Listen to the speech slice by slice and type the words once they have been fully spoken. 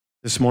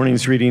This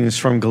morning's reading is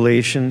from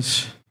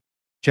Galatians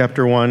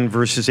chapter 1,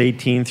 verses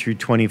 18 through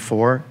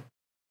 24.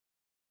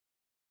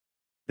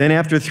 Then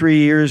after 3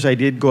 years, I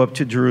did go up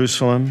to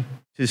Jerusalem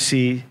to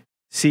see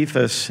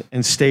Cephas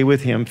and stay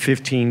with him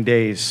 15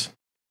 days.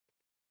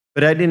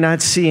 But I did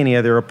not see any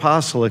other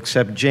apostle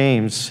except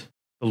James,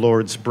 the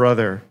Lord's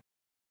brother.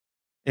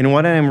 In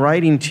what I am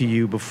writing to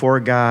you before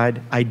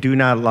God, I do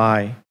not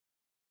lie.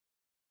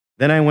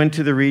 Then I went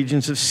to the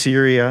regions of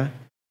Syria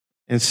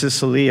and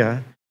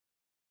Cilicia,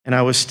 and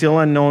I was still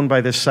unknown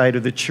by the sight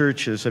of the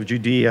churches of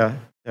Judea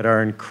that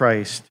are in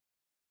Christ.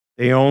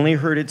 They only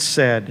heard it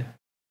said,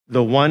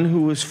 the one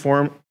who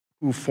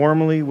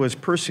formerly was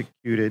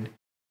persecuting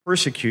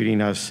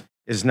us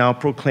is now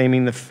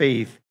proclaiming the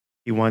faith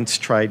he once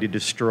tried to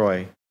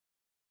destroy.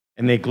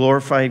 And they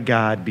glorified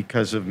God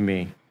because of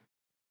me.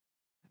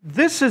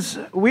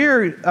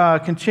 We're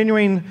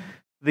continuing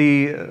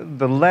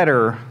the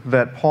letter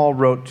that Paul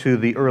wrote to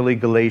the early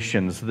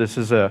Galatians. This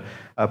is a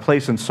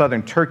place in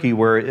southern Turkey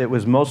where it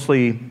was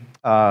mostly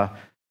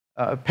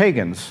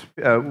pagans,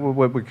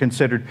 what were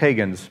considered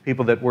pagans,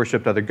 people that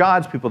worshipped other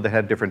gods, people that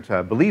had different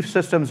belief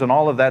systems and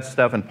all of that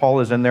stuff. And Paul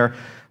is in there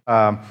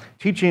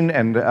teaching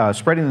and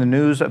spreading the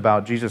news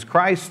about Jesus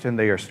Christ, and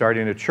they are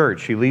starting a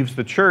church. He leaves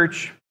the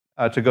church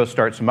to go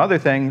start some other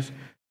things,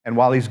 and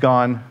while he's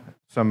gone,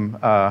 some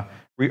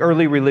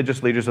early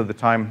religious leaders of the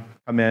time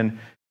come in,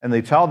 and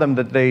they tell them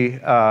that they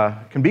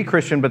can be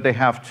Christian, but they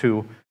have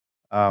to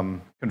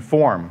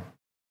conform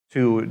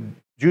to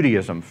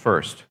Judaism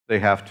first. They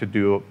have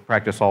to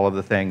practice all of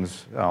the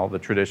things, all the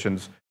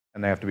traditions,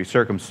 and they have to be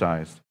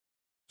circumcised.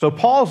 So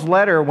Paul's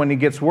letter, when he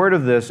gets word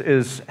of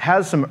this,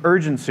 has some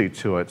urgency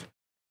to it.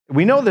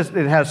 We know this;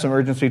 it has some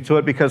urgency to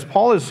it because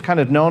Paul is kind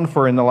of known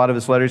for, in a lot of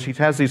his letters, he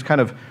has these kind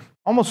of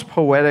almost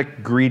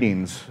poetic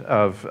greetings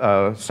of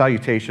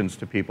salutations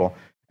to people.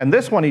 And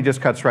this one, he just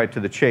cuts right to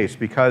the chase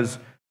because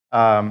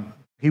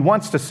he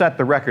wants to set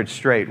the record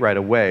straight right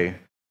away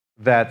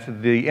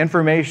that the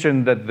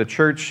information that the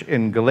church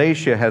in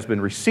Galatia has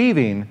been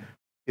receiving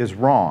is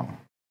wrong.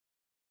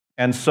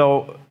 And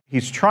so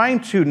he's trying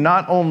to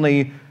not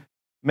only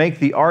make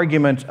the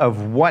argument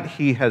of what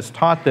he has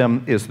taught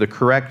them is the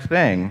correct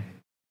thing,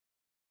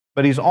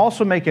 but he's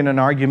also making an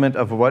argument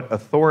of what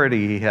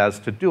authority he has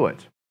to do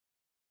it.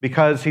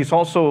 Because he's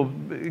also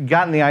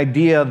gotten the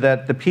idea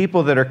that the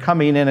people that are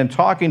coming in and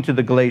talking to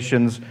the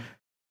Galatians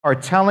are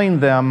telling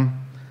them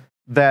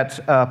that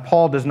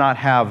Paul does not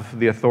have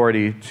the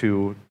authority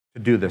to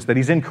do this, that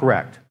he's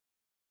incorrect,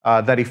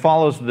 that he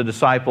follows the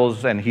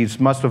disciples and he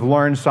must have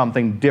learned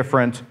something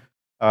different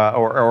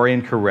or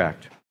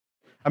incorrect.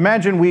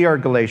 Imagine we are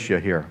Galatia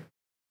here.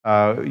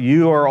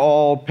 You are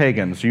all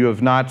pagans. You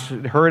have not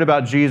heard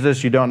about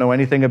Jesus. You don't know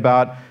anything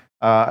about.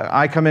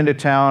 I come into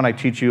town. I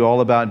teach you all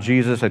about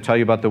Jesus. I tell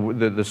you about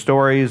the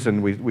stories,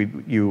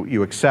 and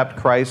you accept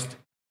Christ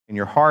in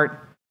your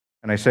heart.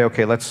 And I say,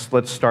 okay, let's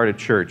start a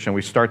church. And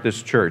we start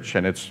this church,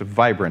 and it's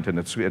vibrant, and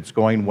it's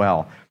going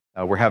well.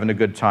 We're having a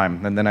good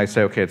time. And then I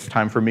say, okay, it's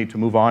time for me to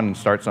move on and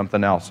start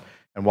something else.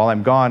 And while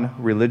I'm gone,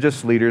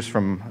 religious leaders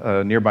from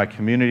nearby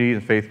communities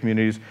and faith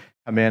communities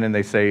come in, and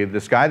they say,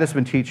 this guy that's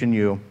been teaching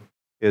you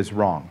is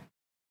wrong.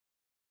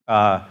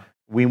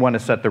 We want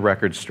to set the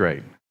record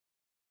straight.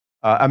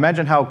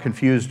 Imagine how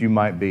confused you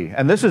might be.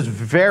 And this is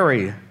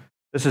very,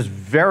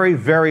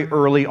 very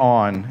early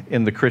on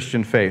in the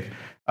Christian faith.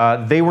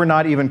 They were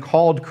not even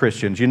called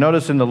Christians. You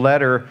notice in the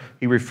letter,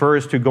 he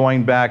refers to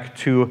going back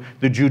to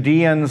the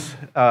Judeans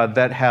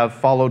that have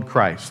followed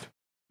Christ.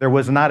 There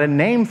was not a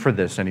name for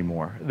this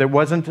anymore. They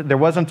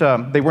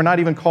were not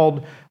even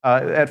called,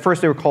 at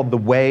first they were called the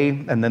Way,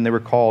 and then they were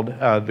called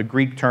the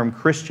Greek term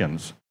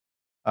Christians,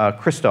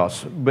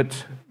 Christos.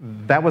 But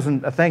that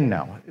wasn't a thing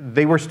now.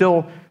 They were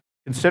still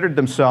considered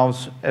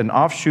themselves an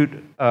offshoot,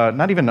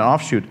 not even an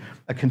offshoot,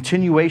 a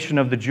continuation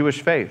of the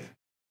Jewish faith.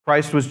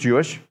 Christ was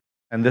Jewish.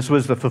 And this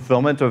was the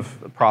fulfillment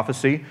of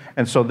prophecy,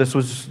 and so this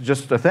was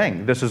just a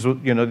thing. This is,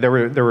 there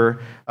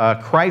were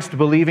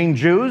Christ-believing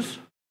Jews,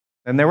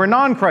 and there were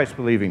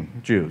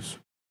non-Christ-believing Jews.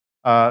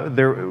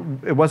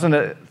 It wasn't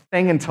a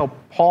thing until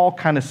Paul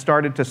kind of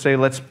started to say,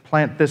 let's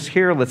plant this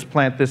here, let's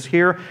plant this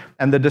here.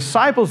 And the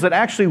disciples that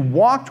actually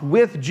walked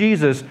with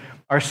Jesus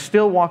are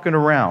still walking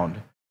around,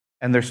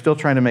 and they're still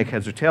trying to make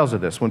heads or tails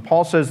of this. When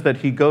Paul says that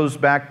he goes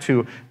back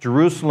to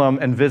Jerusalem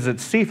and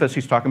visits Cephas,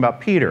 he's talking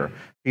about Peter.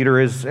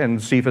 Peter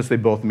and Cephas, they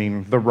both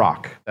mean the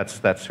rock.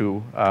 That's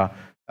who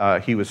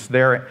he was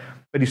there.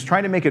 But he's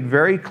trying to make it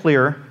very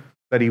clear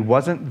that he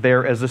wasn't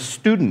there as a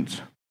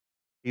student.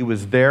 He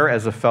was there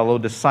as a fellow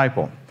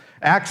disciple.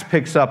 Acts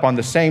picks up on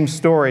the same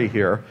story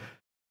here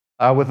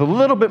with a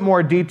little bit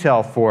more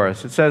detail for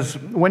us. It says,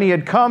 when he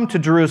had come to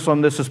Jerusalem,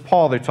 this is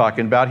Paul they're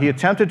talking about, he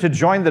attempted to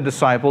join the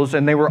disciples,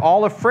 and they were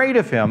all afraid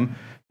of him,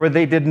 for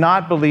they did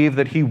not believe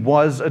that he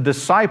was a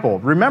disciple.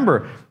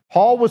 Remember,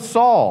 Paul was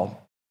Saul.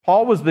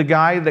 Paul was the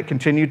guy that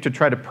continued to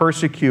try to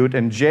persecute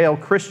and jail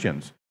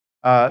Christians.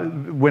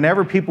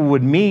 Whenever people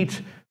would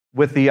meet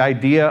with the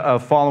idea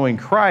of following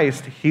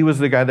Christ, he was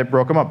the guy that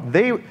broke them up.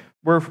 They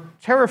were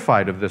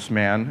terrified of this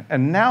man,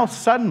 and now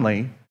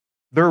suddenly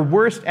Their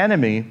worst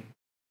enemy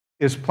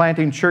is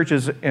planting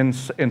churches in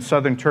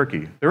southern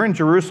Turkey. They're in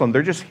Jerusalem.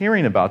 They're just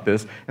hearing about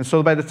this. And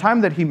so by the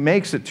time that he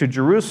makes it to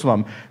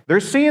Jerusalem,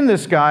 they're seeing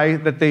this guy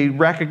that they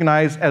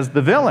recognize as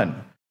the villain.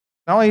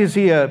 Not only is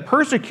he a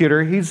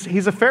persecutor, he's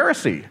a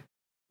Pharisee.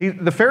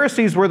 The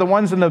Pharisees were the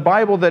ones in the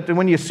Bible that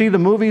when you see the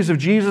movies of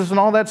Jesus and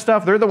all that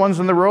stuff, they're the ones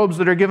in the robes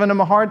that are giving him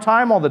a hard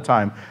time all the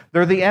time.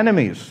 They're the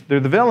enemies. They're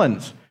the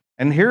villains.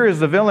 And here is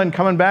the villain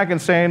coming back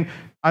and saying,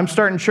 I'm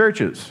starting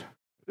churches.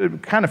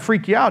 It kind of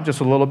freak you out just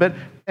a little bit,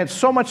 and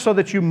so much so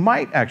that you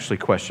might actually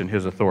question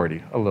his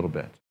authority a little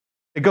bit.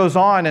 It goes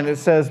on and it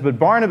says, but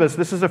Barnabas,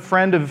 this is a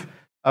friend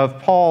of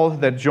Paul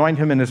that joined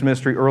him in his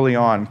ministry early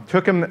on,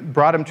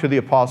 brought him to the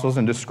apostles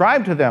and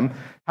described to them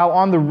how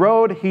on the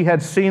road he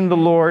had seen the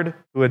Lord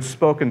who had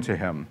spoken to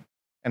him,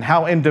 and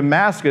how in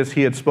Damascus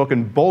he had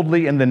spoken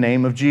boldly in the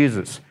name of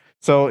Jesus.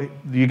 So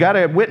you got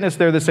a witness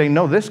there that's saying,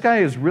 no, this guy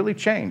is really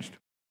changed.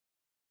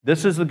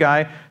 This is the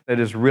guy that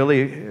is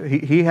really,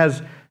 he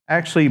has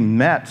actually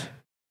met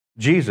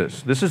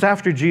Jesus. This is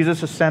after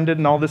Jesus ascended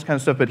and all this kind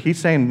of stuff, but he's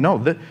saying, no,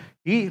 that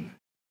he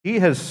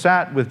has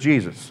sat with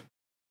Jesus.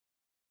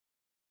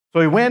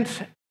 So he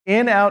went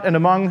in, out, and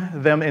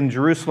among them in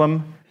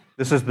Jerusalem.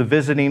 This is the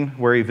visiting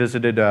where he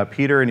visited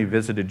Peter and he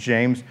visited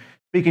James,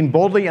 speaking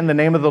boldly in the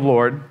name of the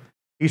Lord.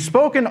 He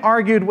spoke and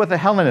argued with the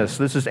Hellenists.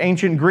 This is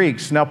ancient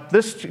Greeks. Now,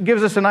 this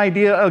gives us an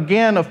idea,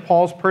 again, of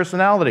Paul's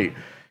personality.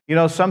 You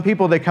know, some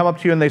people, they come up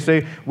to you and they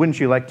say, wouldn't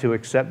you like to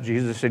accept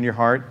Jesus in your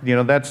heart? You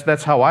know,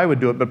 that's how I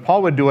would do it. But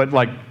Paul would do it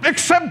like,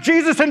 accept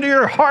Jesus into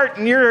your heart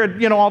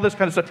and all this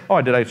kind of stuff.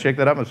 Oh, did I shake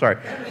that up? I'm sorry.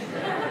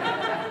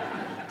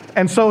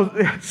 And so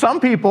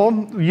some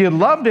people, you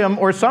loved him,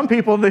 or some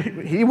people,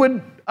 he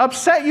would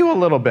upset you a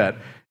little bit.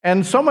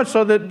 And so much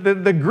so that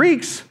the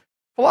Greeks,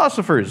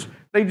 philosophers,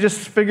 they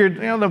just figured,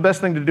 the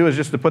best thing to do is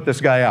just to put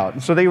this guy out.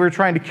 And so they were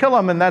trying to kill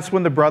him, and that's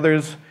when the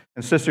brothers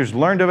and sisters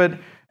learned of it,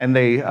 and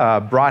they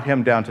brought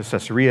him down to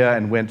Caesarea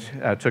and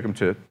took him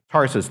to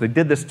Tarsus. They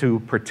did this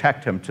to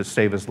protect him, to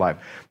save his life.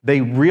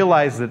 They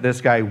realized that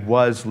this guy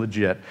was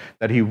legit,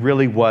 that he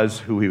really was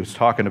who he was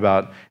talking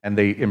about, and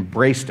they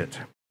embraced it.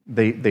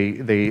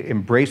 They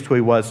embraced who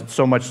he was,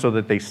 so much so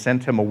that they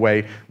sent him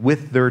away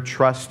with their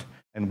trust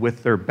and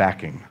with their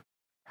backing.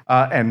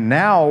 And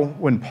now,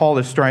 when Paul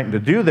is starting to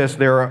do this,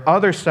 there are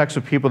other sects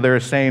of people that are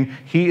saying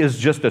he is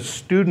just a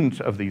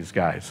student of these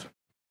guys.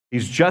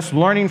 He's just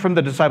learning from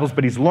the disciples,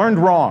 but he's learned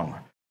wrong.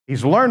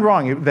 He's learned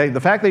wrong. The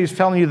fact that he's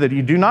telling you that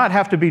you do not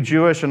have to be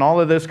Jewish and all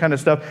of this kind of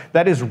stuff,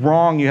 that is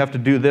wrong. You have to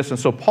do this. And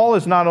so Paul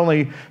is not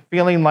only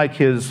feeling like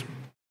his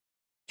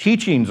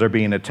teachings are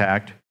being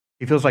attacked,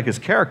 he feels like his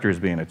character is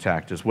being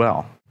attacked as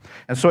well.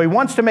 And so he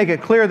wants to make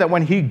it clear that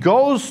when he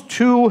goes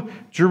to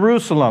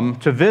Jerusalem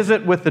to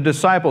visit with the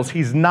disciples,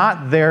 he's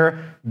not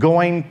there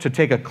going to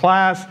take a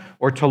class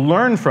or to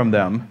learn from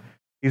them.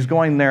 He's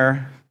going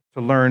there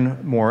to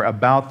learn more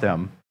about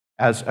them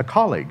as a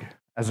colleague,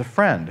 as a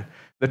friend.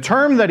 The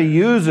term that he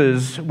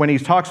uses when he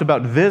talks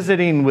about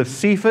visiting with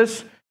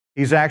Cephas,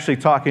 he's actually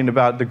talking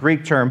about the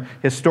Greek term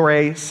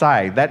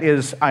historisai. That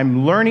is,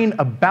 I'm learning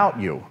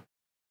about you.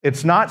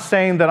 It's not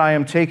saying that I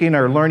am taking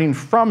or learning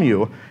from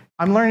you.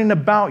 I'm learning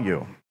about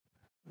you.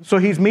 So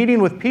he's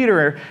meeting with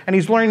Peter, and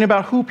he's learning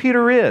about who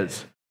Peter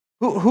is,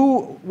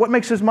 what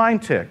makes his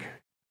mind tick.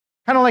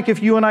 Kind of like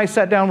if you and I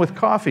sat down with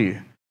coffee,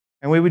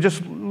 and we would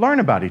just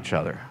learn about each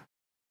other.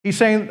 He's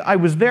saying, I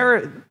was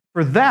there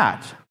for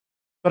that,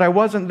 but I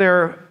wasn't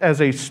there as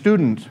a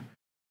student.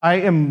 I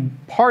am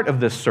part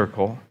of this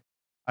circle.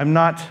 I'm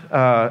not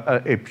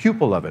a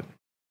pupil of it.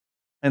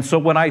 And so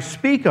when I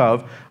speak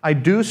of, I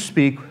do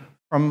speak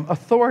from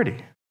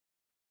authority.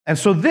 And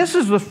so this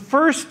is the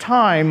first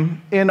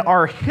time in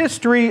our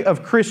history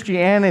of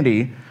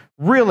Christianity,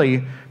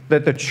 really,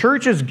 that the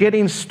church is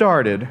getting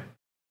started,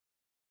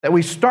 that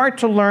we start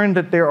to learn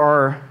that there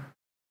are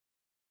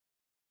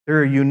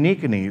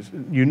uniqueness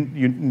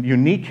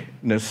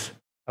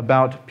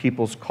about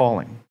people's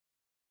calling.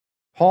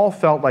 Paul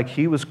felt like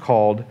he was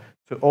called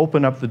to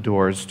open up the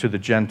doors to the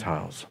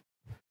Gentiles.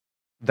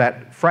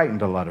 That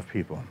frightened a lot of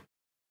people.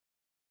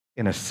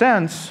 In a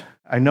sense,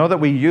 I know that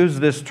we use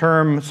this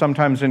term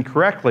sometimes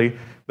incorrectly,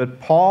 but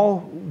Paul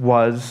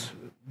was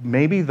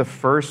maybe the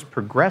first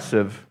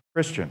progressive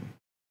Christian,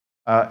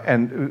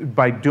 and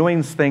by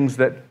doing things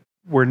that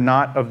were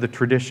not of the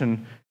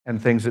tradition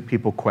and things that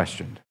people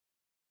questioned.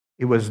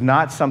 It was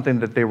not something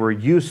that they were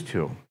used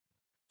to.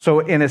 So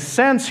in a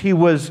sense, he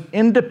was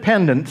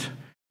independent,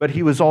 but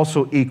he was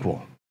also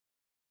equal.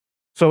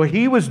 So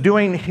he was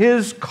doing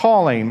his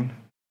calling,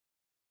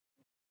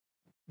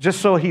 just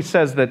so he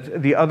says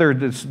that the other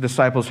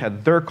disciples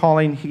had their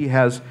calling, he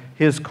has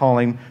his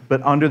calling,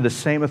 but under the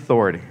same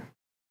authority.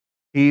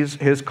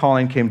 His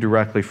calling came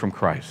directly from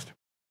Christ.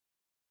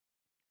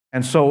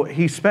 And so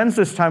he spends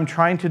this time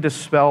trying to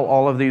dispel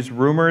all of these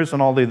rumors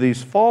and all of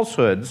these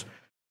falsehoods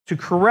to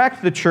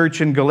correct the church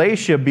in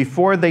Galatia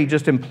before they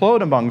just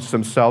implode amongst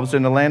themselves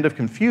in a land of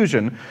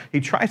confusion. He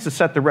tries to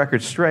set the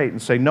record straight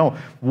and say, no,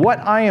 what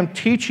I am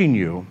teaching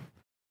you,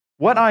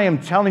 What I am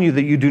telling you,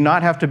 that you do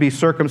not have to be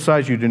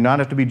circumcised, you do not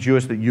have to be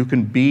Jewish, that you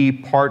can be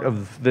part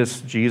of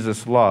this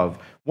Jesus love.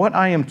 What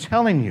I am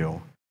telling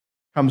you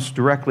comes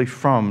directly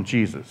from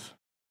Jesus.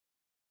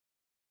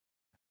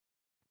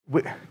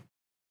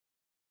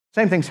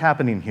 Same thing's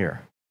happening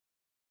here.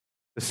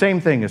 The same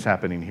thing is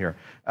happening here.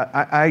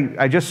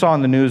 I just saw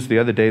in the news the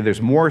other day,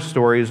 there's more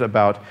stories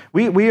about,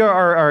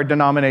 our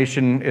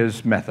denomination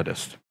is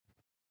Methodist,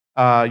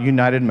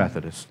 United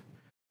Methodist.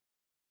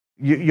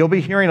 You'll be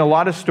hearing a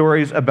lot of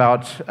stories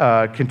about,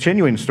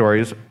 continuing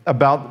stories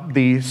about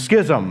the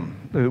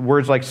schism,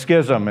 words like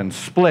schism and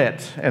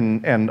split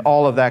and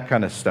all of that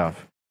kind of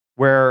stuff,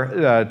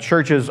 where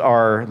churches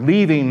are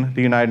leaving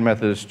the United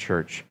Methodist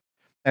Church.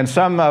 And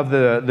some of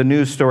the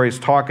news stories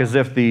talk as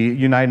if the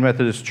United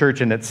Methodist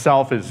Church in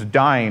itself is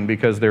dying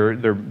because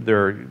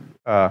they're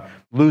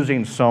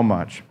losing so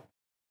much.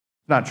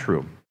 It's not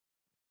true.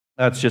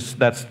 That's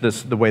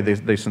the way they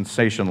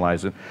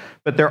sensationalize it.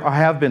 But there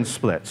have been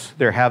splits.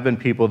 There have been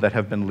people that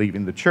have been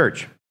leaving the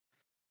church.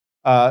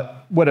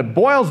 What it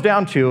boils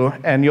down to,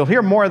 and you'll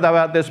hear more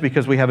about this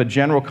because we have a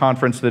general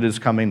conference that is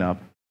coming up.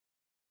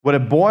 What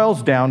it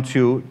boils down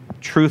to,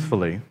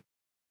 truthfully,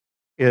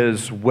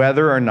 is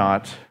whether or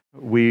not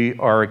we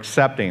are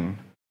accepting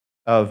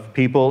of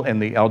people in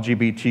the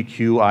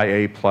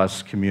LGBTQIA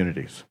plus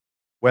communities,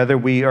 whether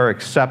we are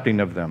accepting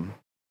of them.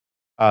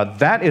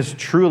 That is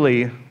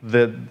truly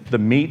the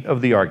meat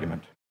of the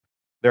argument.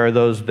 There are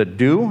those that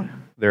do,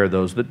 there are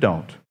those that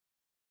don't.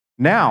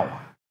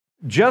 Now,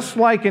 just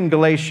like in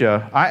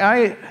Galatia,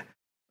 I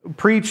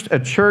preached a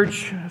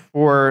church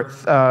for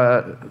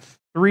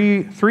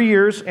 3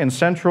 years in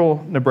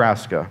central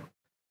Nebraska.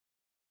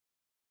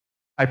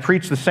 I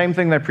preached the same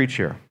thing that I preach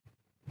here.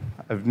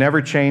 I've never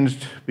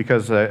changed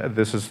because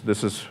this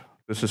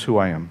is who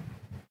I am.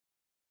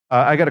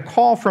 I got a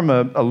call from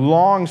a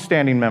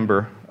long-standing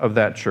member of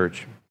that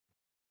church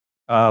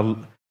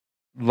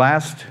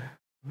last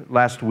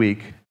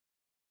week,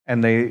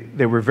 and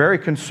they were very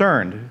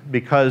concerned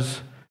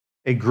because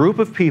a group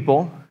of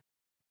people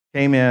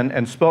came in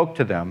and spoke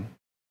to them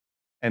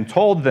and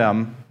told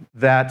them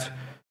that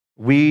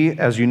we,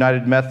 as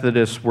United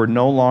Methodists, were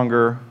no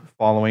longer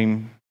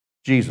following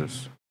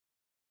Jesus,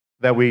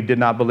 that we did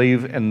not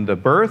believe in the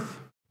birth,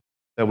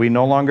 that we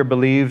no longer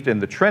believed in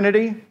the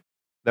Trinity,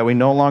 that we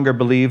no longer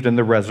believed in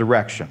the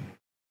resurrection,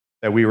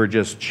 that we were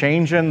just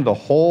changing the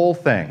whole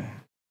thing.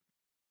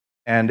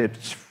 And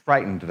it's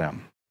frightened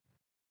them.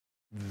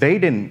 They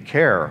didn't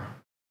care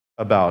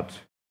about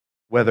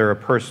whether a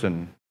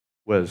person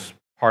was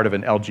part of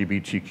an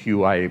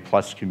LGBTQIA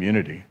plus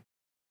community.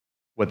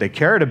 What they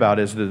cared about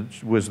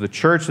was the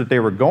church that they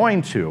were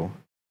going to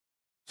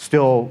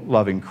still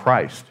loving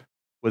Christ.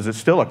 Was it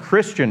still a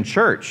Christian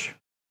church?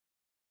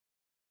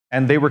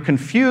 And they were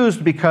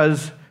confused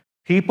because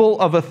people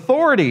of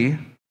authority,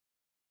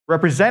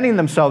 representing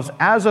themselves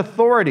as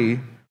authority,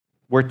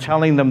 were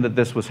telling them that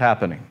this was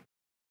happening.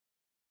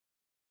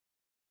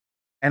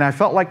 And I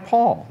felt like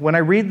Paul. When I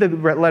read the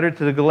letter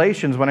to the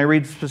Galatians, when I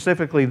read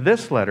specifically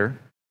this letter,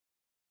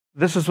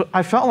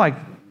 I felt like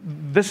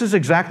this is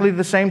exactly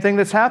the same thing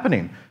that's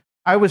happening.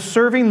 I was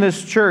serving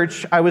this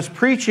church. I was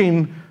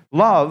preaching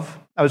love.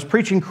 I was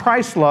preaching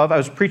Christ's love. I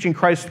was preaching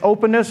Christ's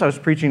openness. I was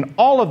preaching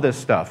all of this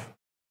stuff.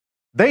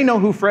 They know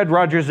who Fred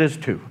Rogers is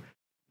too.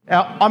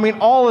 I mean,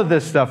 all of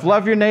this stuff.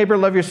 Love your neighbor,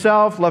 love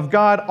yourself, love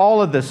God,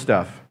 all of this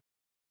stuff.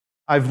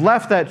 I've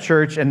left that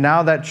church, and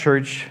now that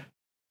church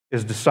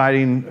is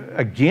deciding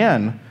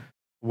again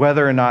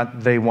whether or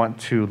not they want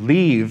to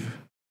leave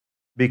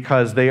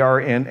because they are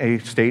in a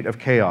state of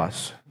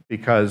chaos,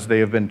 because they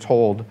have been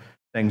told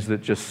things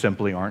that just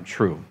simply aren't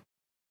true.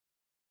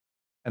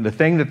 And the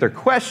thing that they're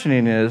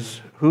questioning is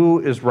who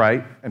is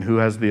right and who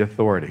has the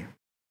authority.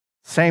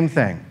 Same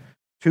thing.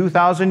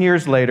 2,000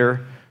 years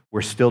later,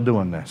 we're still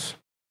doing this.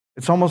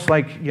 It's almost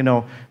like,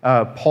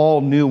 Paul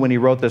knew when he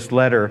wrote this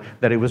letter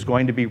that it was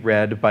going to be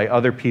read by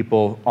other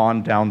people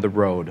on down the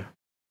road.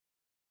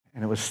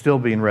 And it was still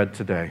being read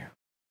today.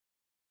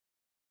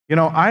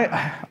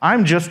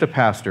 I'm just a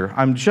pastor.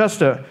 I'm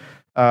just a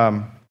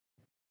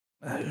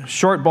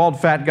short, bald,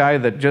 fat guy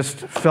that just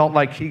felt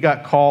like he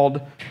got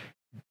called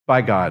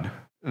by God.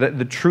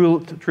 The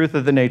truth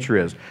of the nature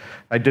is,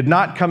 I did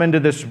not come into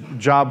this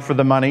job for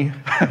the money.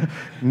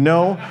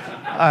 No,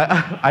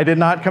 I did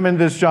not come into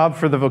this job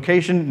for the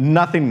vocation.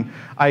 Nothing.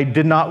 I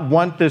did not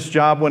want this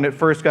job when it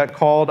first got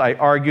called. I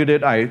argued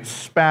it. I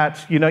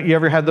spat. You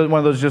ever had one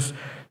of those just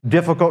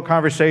difficult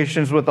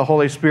conversations with the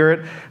Holy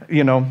Spirit?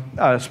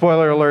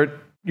 Spoiler alert,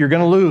 you're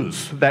going to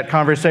lose that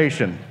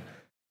conversation.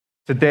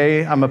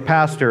 Today, I'm a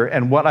pastor,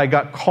 and what I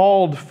got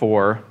called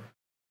for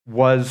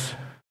was,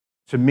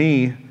 to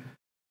me,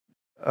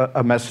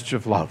 a message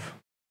of love.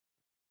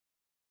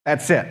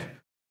 That's it.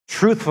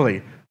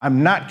 Truthfully,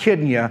 I'm not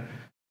kidding you.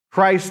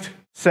 Christ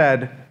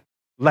said,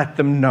 let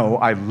them know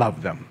I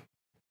love them.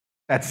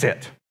 That's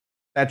it.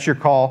 That's your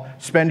call.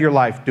 Spend your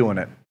life doing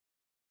it.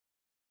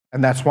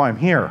 And that's why I'm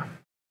here.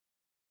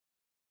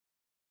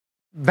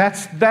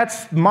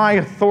 That's my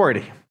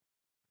authority.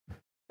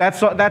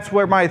 That's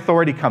where my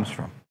authority comes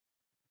from.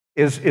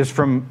 is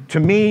from, to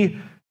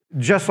me,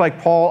 just like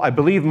Paul, I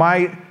believe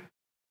my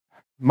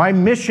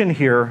mission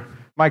here,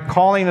 my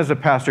calling as a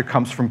pastor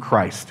comes from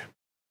Christ.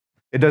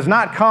 It does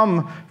not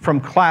come from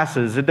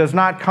classes. It does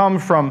not come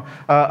from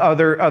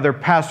other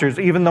pastors,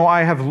 even though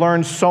I have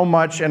learned so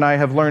much and I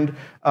have learned,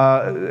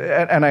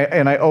 and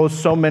I owe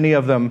so many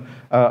of them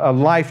a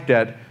life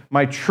debt.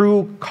 My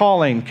true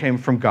calling came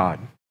from God.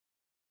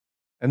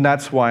 And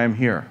that's why I'm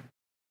here.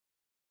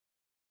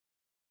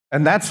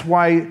 And that's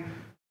why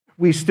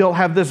we still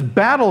have this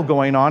battle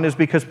going on, is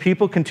because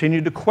people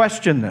continue to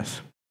question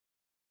this.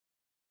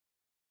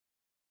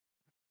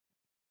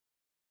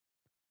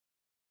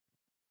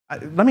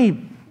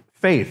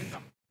 Faith.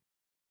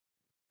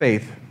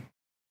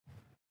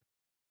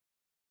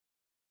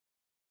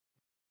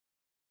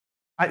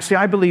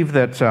 I believe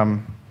that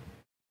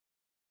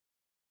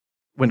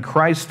when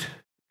Christ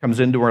comes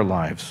into our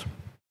lives,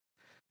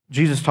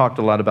 Jesus talked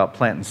a lot about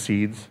planting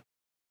seeds,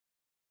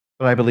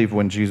 but I believe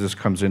when Jesus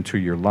comes into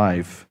your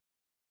life,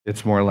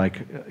 it's more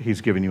like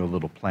he's giving you a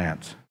little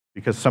plant,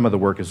 because some of the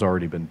work has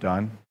already been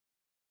done.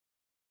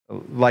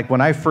 Like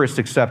when I first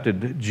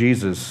accepted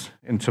Jesus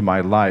into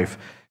my life,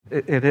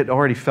 it had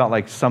already felt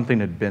like something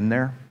had been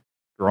there,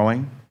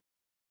 growing.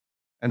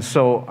 And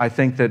so I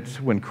think that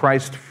when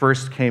Christ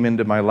first came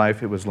into my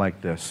life, it was like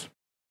this.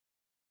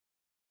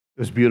 It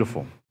was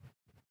beautiful.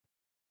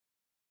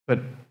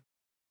 But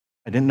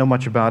I didn't know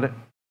much about it.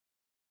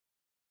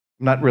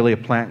 I'm not really a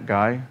plant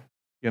guy,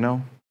 you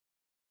know.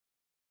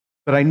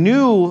 But I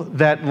knew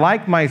that,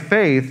 like my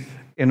faith,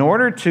 in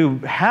order to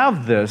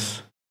have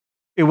this,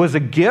 it was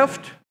a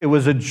gift, it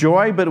was a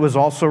joy, but it was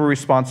also a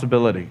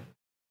responsibility.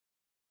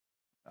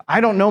 I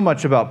don't know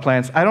much about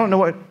plants. I don't know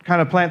what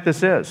kind of plant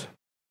this is.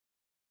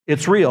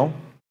 It's real.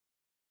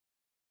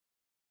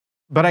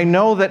 But I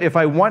know that if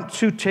I want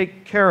to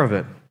take care of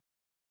it,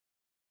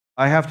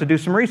 I have to do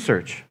some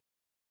research.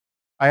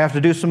 I have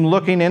to do some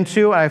looking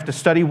into. I have to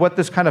study what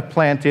this kind of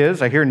plant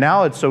is. I hear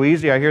now it's so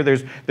easy. I hear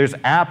there's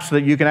apps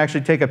that you can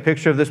actually take a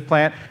picture of this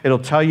plant. It'll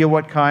tell you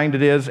what kind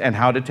it is and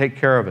how to take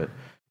care of it.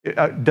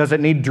 Does it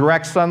need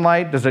direct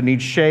sunlight? Does it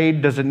need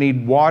shade? Does it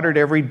need watered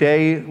every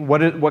day?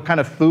 What kind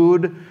of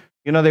food?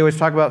 You know, they always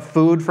talk about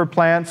food for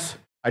plants.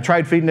 I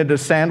tried feeding it a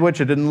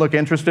sandwich. It didn't look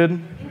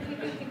interested.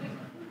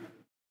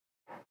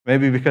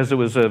 Maybe because it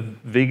was a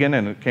vegan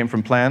and it came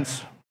from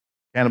plants.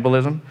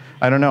 Cannibalism.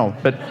 I don't know.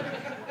 But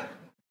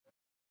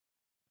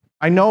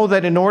I know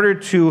that in order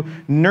to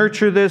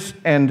nurture this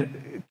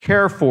and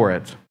care for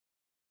it,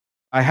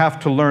 I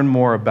have to learn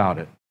more about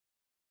it.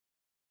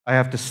 I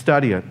have to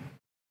study it.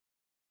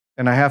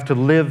 And I have to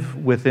live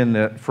within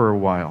it for a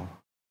while.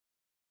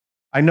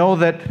 I know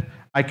that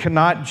I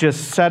cannot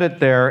just set it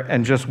there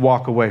and just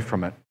walk away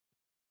from it.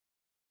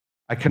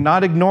 I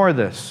cannot ignore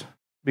this,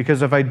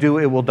 because if I do,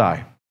 it will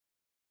die.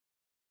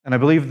 And I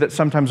believe that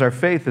sometimes our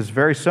faith is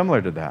very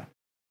similar to that.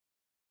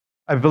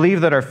 I believe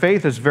that our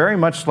faith is very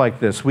much like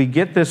this. We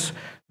get this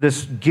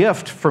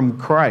gift from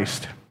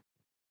Christ.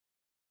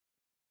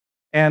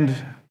 And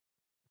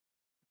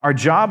our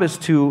job is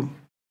to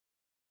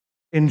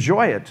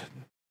enjoy it,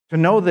 to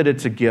know that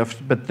it's a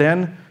gift, but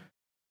then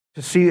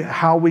to see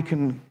how we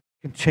can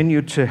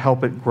continue to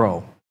help it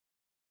grow.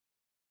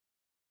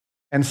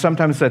 And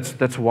sometimes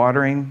that's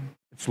watering,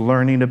 it's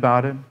learning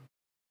about it,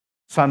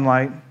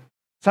 sunlight.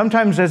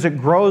 Sometimes as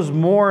it grows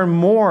more and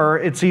more,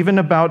 it's even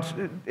about,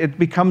 it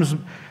becomes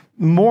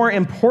more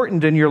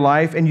important in your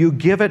life, and you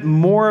give it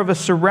more of a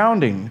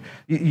surrounding.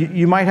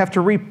 You might have to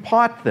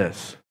repot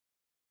this.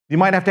 You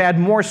might have to add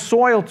more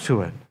soil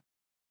to it.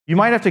 You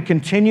might have to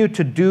continue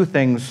to do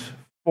things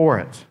for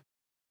it.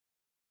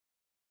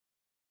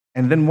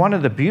 And then one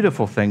of the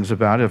beautiful things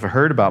about it, I've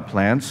heard about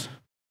plants,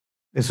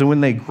 is that when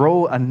they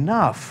grow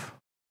enough,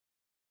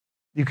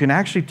 you can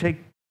actually take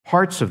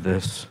parts of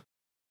this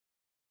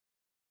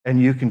and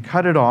you can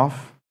cut it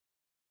off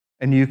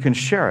and you can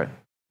share it.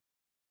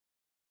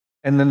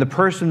 And then the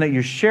person that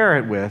you share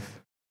it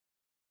with,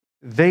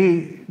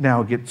 they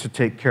now get to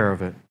take care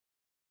of it,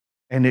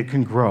 and it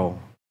can grow.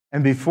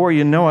 And before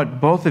you know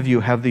it, both of you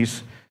have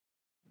these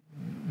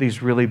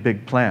really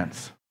big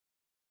plants.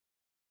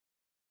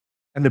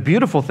 And the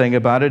beautiful thing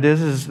about it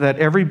is that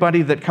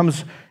everybody that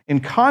comes in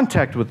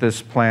contact with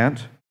this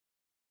plant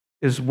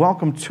is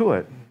welcome to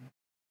it.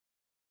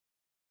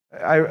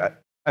 I've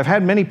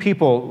had many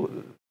people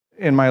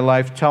in my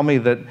life tell me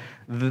that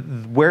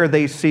where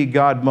they see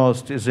God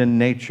most is in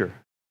nature.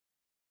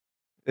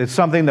 It's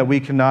something that we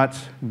cannot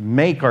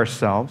make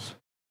ourselves,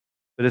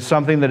 but it's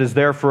something that is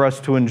there for us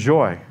to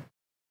enjoy.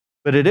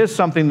 But it is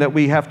something that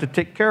we have to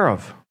take care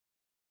of.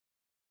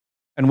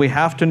 And we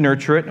have to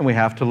nurture it, and we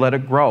have to let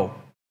it grow.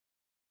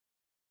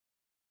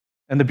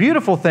 And the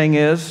beautiful thing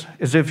is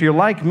if you're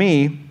like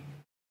me,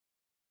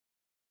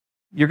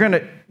 you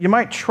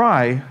might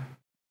try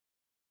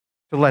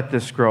to let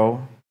this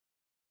grow,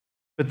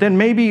 but then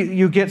maybe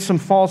you get some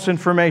false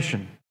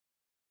information.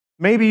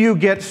 Maybe you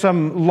get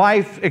some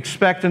life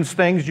expectancy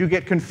things, you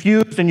get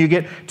confused and you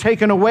get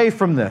taken away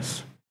from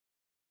this.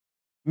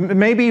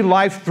 Maybe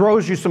life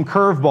throws you some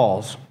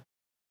curveballs.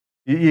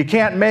 You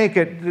can't make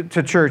it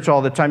to church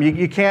all the time.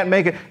 You can't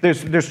make it.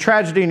 There's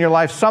tragedy in your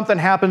life. Something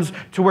happens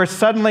to where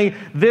suddenly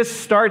this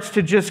starts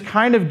to just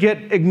kind of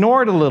get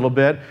ignored a little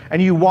bit,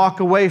 and you walk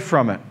away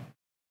from it.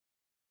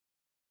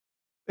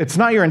 It's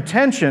not your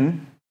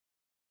intention,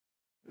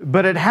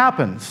 but it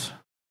happens.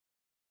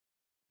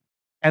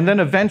 And then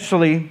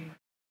eventually,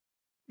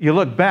 you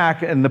look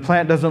back, and the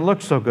plant doesn't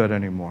look so good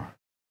anymore.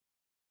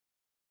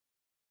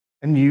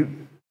 And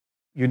you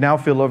now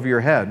feel over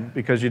your head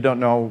because you don't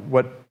know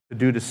what to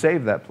do to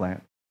save that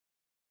plant.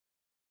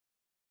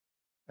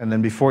 And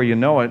then before you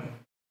know it,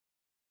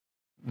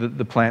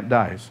 the plant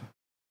dies.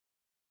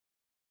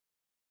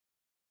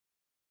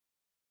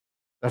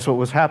 That's what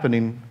was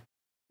happening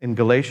in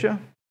Galatia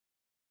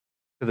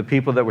to the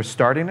people that were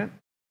starting it.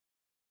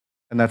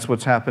 And that's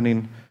what's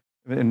happening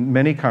in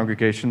many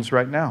congregations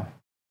right now.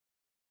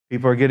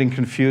 People are getting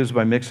confused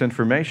by mixed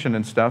information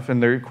and stuff,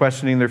 and they're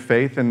questioning their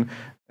faith, and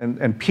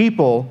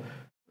people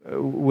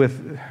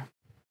with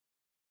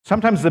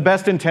sometimes the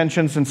best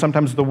intentions and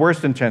sometimes the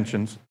worst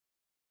intentions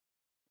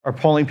are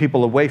pulling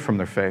people away from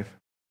their faith.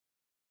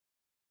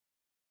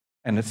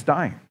 And it's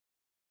dying.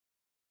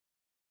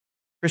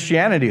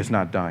 Christianity is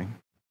not dying,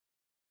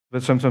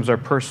 but sometimes our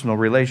personal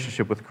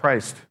relationship with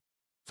Christ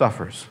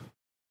suffers.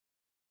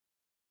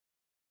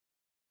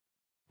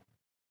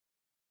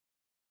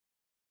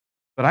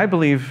 But I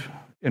believe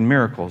in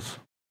miracles.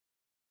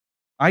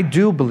 I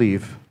do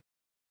believe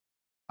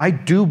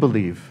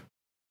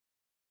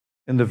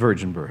in the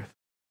virgin birth.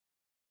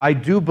 I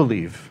do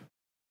believe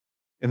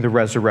in the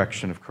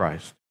resurrection of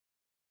Christ.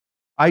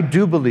 I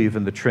do believe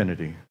in the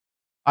Trinity.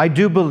 I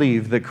do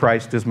believe that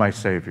Christ is my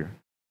Savior.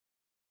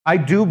 I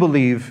do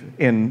believe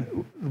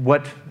in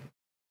what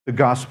the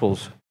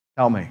Gospels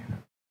tell me.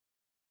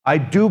 I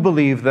do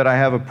believe that I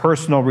have a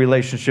personal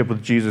relationship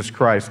with Jesus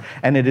Christ,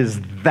 and it is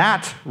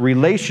that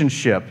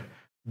relationship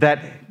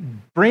that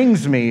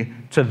brings me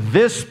to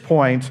this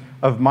point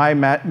of my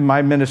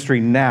ministry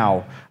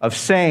now, of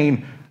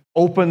saying,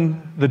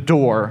 open the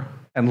door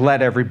and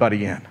let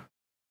everybody in.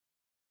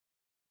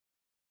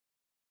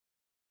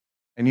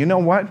 And you know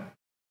what?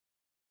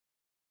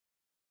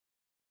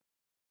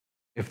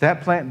 If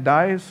that plant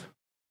dies,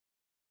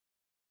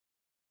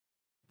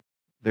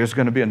 there's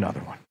going to be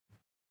another one.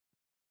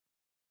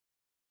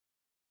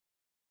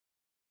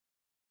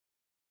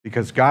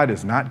 Because God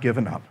has not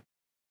given up.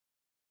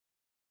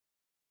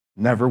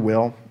 Never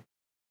will.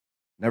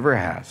 Never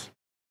has.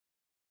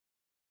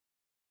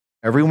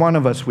 Every one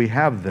of us, we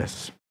have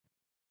this.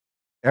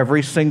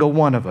 Every single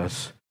one of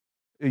us.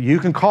 You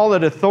can call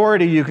it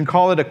authority, you can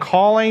call it a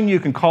calling, you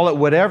can call it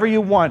whatever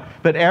you want,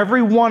 but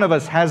every one of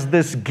us has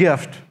this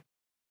gift.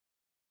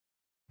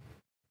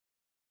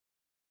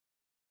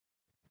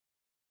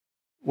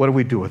 What do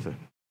we do with it?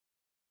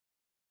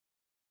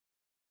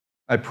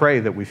 I pray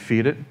that we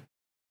feed it.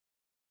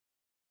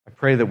 I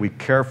pray that we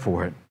care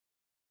for it.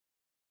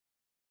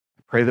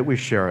 I pray that we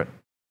share it.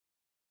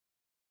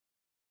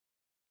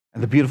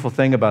 And the beautiful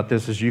thing about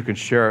this is you can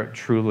share it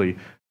truly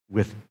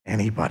with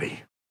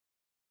anybody.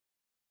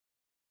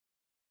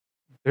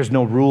 There's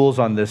no rules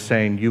on this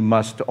saying you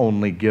must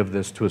only give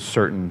this to a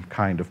certain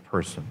kind of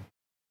person.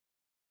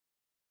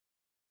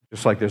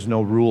 Just like there's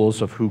no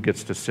rules of who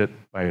gets to sit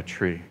by a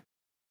tree.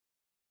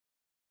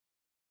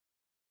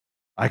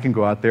 I can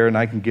go out there and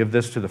I can give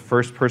this to the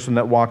first person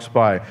that walks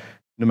by,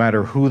 no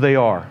matter who they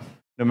are,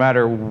 no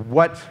matter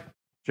what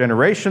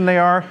generation they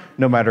are,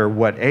 no matter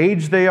what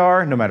age they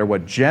are, no matter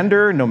what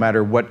gender, no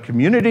matter what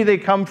community they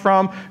come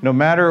from, no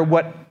matter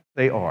what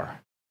they are.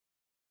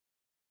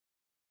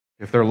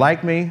 If they're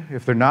like me,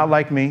 if they're not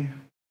like me,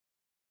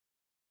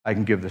 I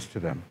can give this to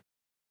them.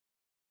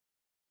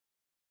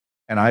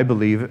 And I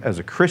believe as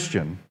a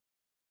Christian,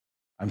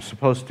 I'm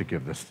supposed to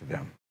give this to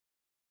them.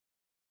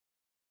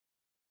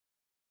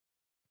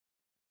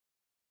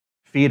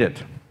 Feed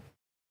it.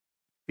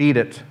 Feed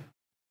it.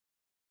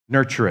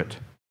 Nurture it.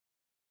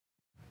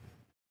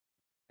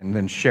 And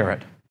then share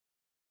it.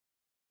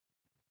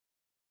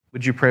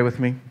 Would you pray with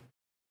me?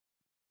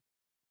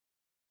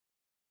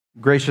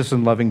 Gracious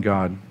and loving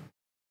God,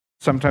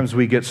 sometimes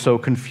we get so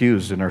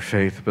confused in our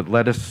faith, but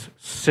let us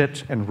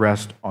sit and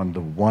rest on the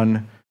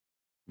one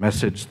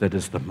message that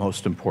is the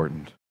most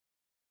important: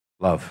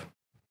 love.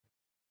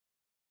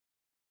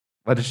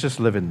 Let us just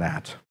live in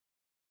that.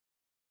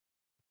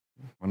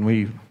 When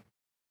we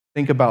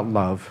think about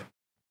love,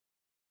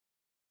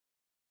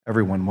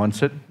 everyone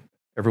wants it,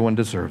 everyone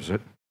deserves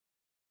it.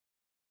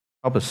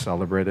 Help us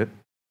celebrate it.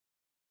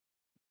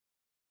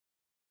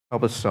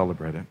 Help us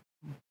celebrate it.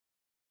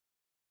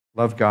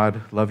 Love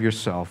God, love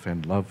yourself,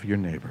 and love your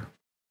neighbor.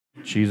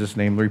 In Jesus'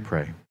 name we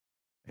pray.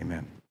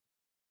 Amen.